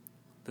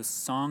The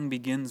song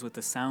begins with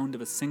the sound of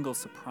a single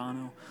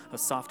soprano, a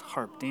soft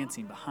harp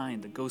dancing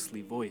behind the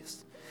ghostly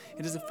voice.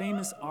 It is a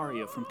famous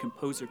aria from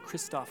composer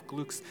Christoph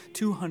Gluck's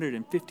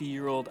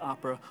 250-year-old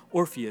opera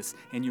Orpheus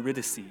and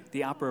Eurydice.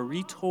 The opera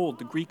retold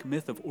the Greek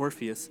myth of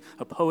Orpheus,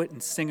 a poet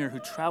and singer who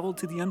traveled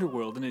to the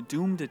underworld in a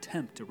doomed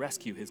attempt to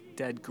rescue his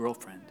dead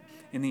girlfriend.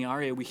 In the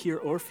aria, we hear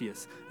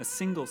Orpheus, a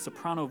single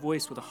soprano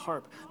voice with a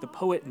harp, the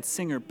poet and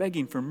singer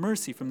begging for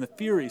mercy from the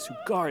Furies who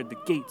guard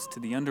the gates to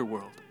the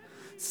underworld.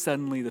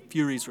 Suddenly, the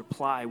Furies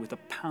reply with a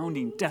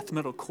pounding death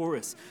metal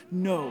chorus.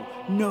 No,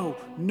 no,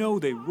 no,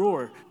 they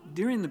roar.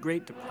 During the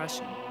Great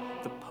Depression,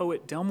 the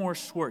poet Delmore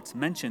Schwartz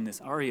mentioned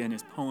this aria in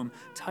his poem,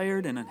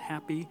 Tired and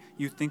Unhappy,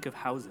 You Think of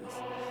Houses.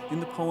 In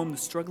the poem, the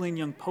struggling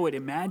young poet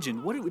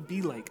imagined what it would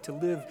be like to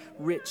live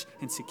rich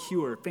and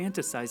secure,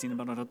 fantasizing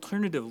about an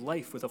alternative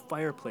life with a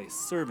fireplace,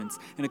 servants,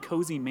 and a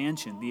cozy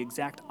mansion, the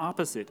exact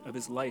opposite of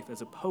his life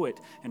as a poet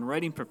and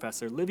writing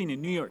professor living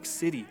in New York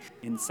City.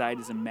 Inside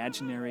his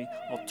imaginary,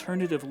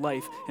 alternative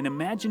life, an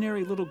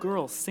imaginary little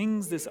girl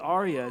sings this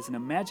aria as an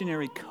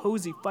imaginary,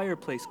 cozy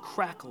fireplace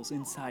crackles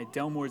inside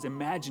Delmore's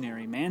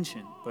imaginary mansion.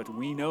 But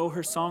we know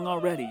her song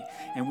already,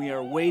 and we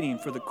are waiting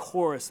for the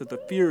chorus of the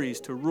Furies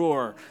to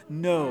roar,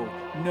 no,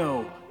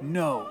 no,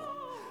 no.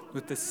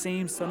 With the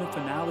same sudden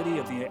finality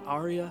of the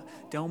aria,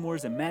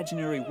 Delmore's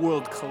imaginary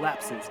world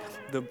collapses.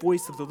 The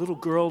voice of the little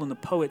girl and the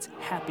poet's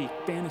happy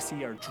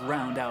fantasy are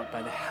drowned out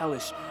by the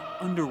hellish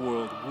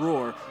underworld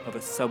roar of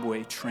a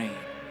subway train.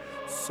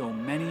 So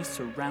many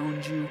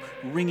surround you,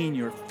 wringing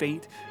your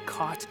fate,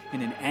 caught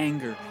in an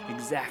anger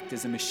exact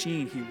as a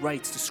machine, he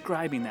writes,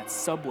 describing that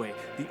subway,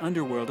 the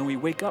underworld, and we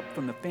wake up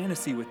from the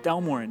fantasy with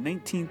Delmore in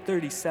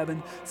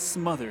 1937,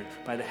 smothered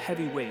by the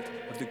heavy weight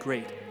of the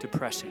Great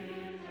Depression.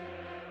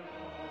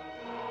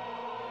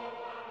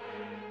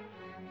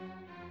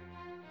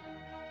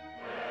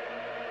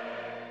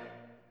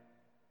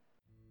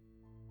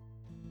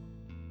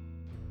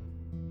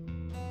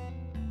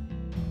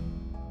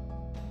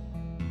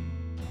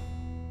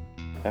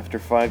 After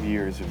 5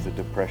 years of the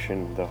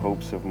Depression, the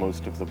hopes of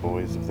most of the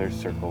boys of their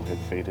circle had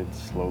faded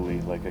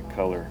slowly like a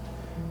color,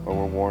 or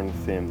were worn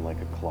thin like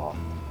a cloth.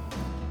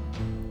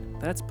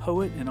 That's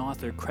poet and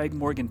author Craig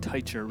Morgan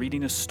Teicher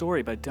reading a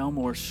story by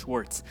Delmore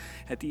Schwartz.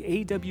 At the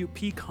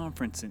AWP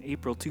conference in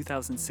April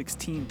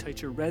 2016,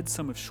 Teicher read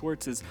some of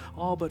Schwartz's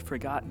all but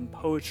forgotten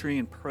poetry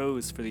and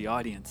prose for the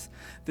audience.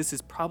 This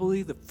is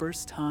probably the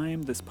first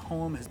time this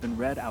poem has been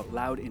read out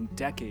loud in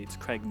decades,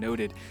 Craig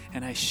noted,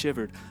 and I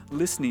shivered,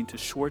 listening to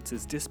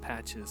Schwartz's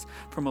dispatches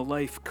from a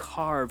life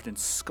carved and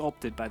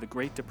sculpted by the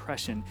Great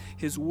Depression,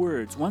 his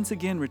words once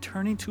again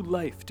returning to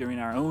life during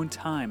our own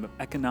time of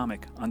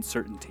economic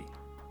uncertainty.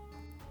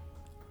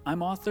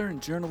 I'm author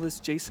and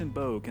journalist Jason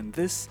Bogue, and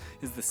this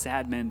is the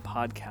Sad Men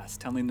Podcast,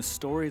 telling the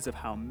stories of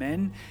how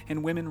men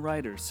and women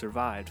writers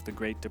survived the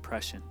Great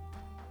Depression.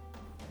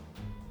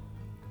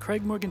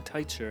 Craig Morgan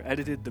Teicher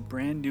edited the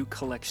brand new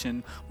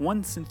collection,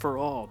 Once and For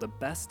All, the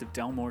best of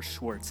Delmore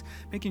Schwartz,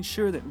 making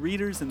sure that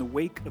readers in the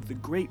wake of the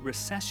Great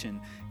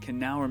Recession can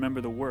now remember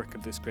the work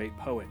of this great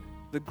poet.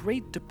 The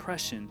Great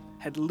Depression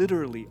had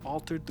literally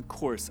altered the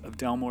course of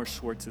Delmore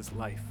Schwartz's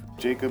life.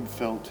 Jacob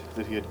felt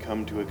that he had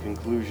come to a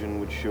conclusion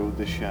which showed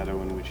the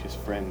shadow in which his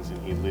friends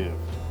and he lived.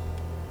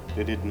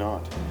 They did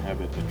not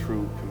inhabit a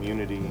true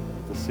community.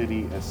 The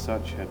city as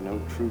such had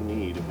no true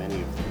need of any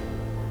of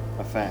them,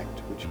 a fact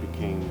which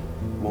became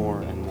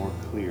more and more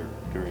clear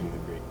during the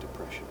Great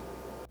Depression.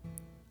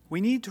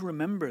 We need to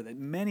remember that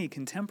many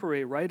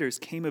contemporary writers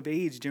came of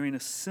age during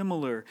a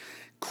similar,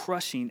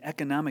 crushing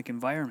economic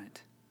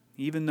environment.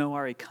 Even though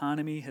our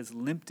economy has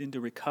limped into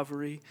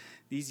recovery,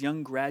 these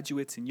young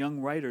graduates and young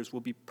writers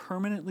will be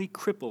permanently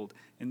crippled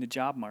in the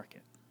job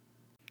market.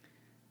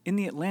 In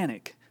The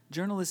Atlantic,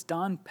 journalist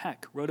Don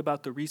Peck wrote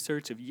about the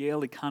research of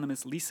Yale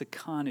economist Lisa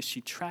Kahn as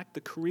she tracked the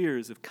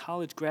careers of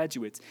college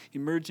graduates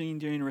emerging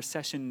during a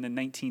recession in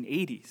the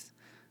 1980s.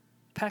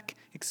 Peck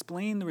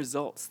explained the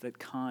results that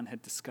Kahn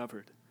had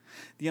discovered.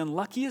 The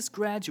unluckiest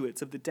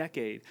graduates of the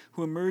decade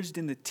who emerged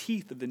in the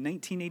teeth of the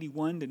 1981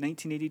 to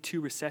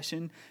 1982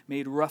 recession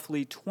made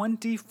roughly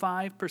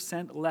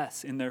 25%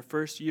 less in their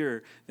first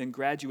year than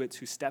graduates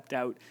who stepped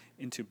out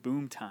into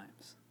boom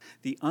times.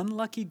 The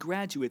unlucky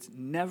graduates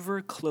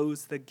never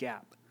closed the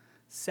gap.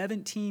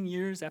 17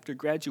 years after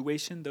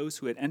graduation, those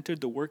who had entered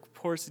the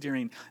workforce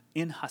during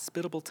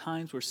inhospitable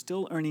times were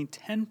still earning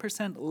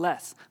 10%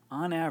 less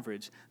on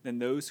average than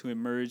those who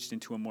emerged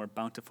into a more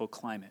bountiful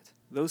climate.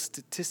 Those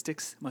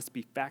statistics must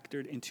be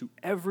factored into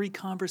every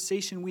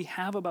conversation we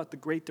have about the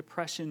Great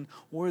Depression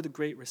or the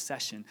Great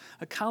Recession.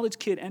 A college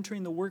kid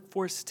entering the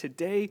workforce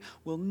today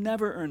will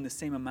never earn the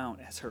same amount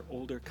as her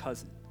older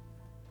cousin.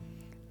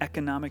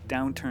 Economic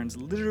downturns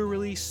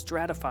literally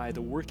stratify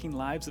the working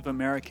lives of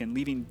Americans,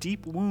 leaving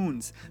deep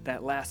wounds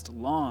that last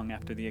long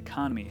after the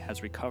economy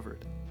has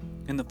recovered.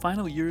 In the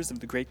final years of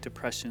the Great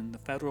Depression, the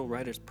Federal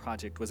Writers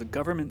Project was a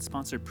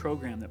government-sponsored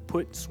program that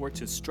put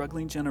Schwartz's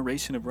struggling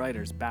generation of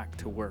writers back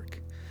to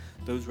work.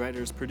 Those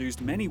writers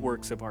produced many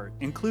works of art,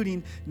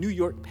 including New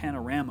York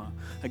Panorama,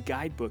 a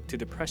guidebook to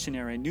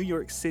Depression-era New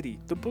York City.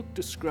 The book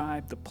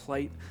described the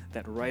plight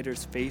that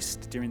writers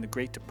faced during the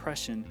Great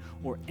Depression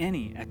or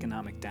any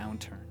economic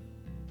downturn.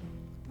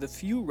 The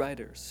few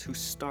writers who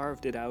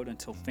starved it out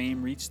until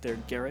fame reached their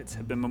garrets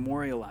have been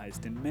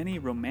memorialized in many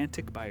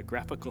romantic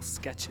biographical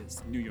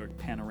sketches, New York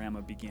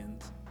Panorama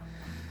begins.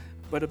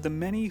 But of the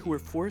many who were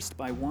forced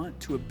by want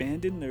to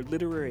abandon their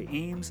literary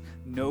aims,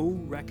 no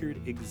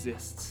record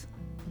exists.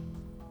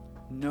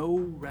 No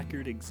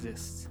record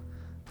exists.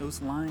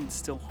 Those lines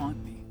still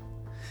haunt me.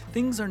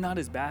 Things are not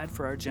as bad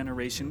for our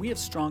generation. We have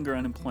stronger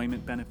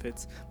unemployment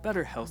benefits,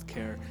 better health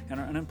care, and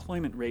our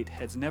unemployment rate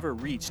has never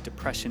reached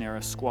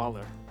Depression-era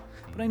squalor.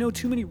 But I know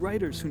too many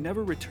writers who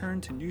never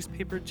returned to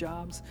newspaper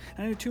jobs,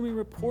 and I know too many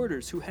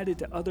reporters who headed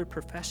to other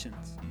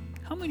professions.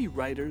 How many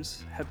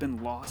writers have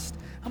been lost?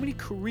 How many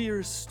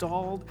careers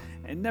stalled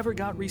and never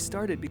got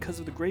restarted because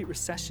of the Great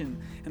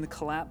Recession and the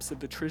collapse of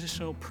the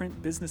traditional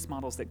print business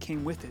models that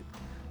came with it?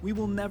 We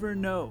will never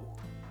know.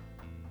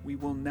 We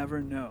will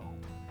never know.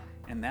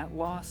 And that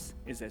loss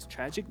is as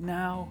tragic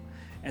now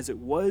as it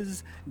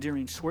was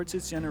during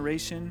Schwartz's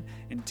generation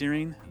and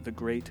during the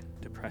Great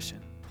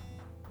Depression.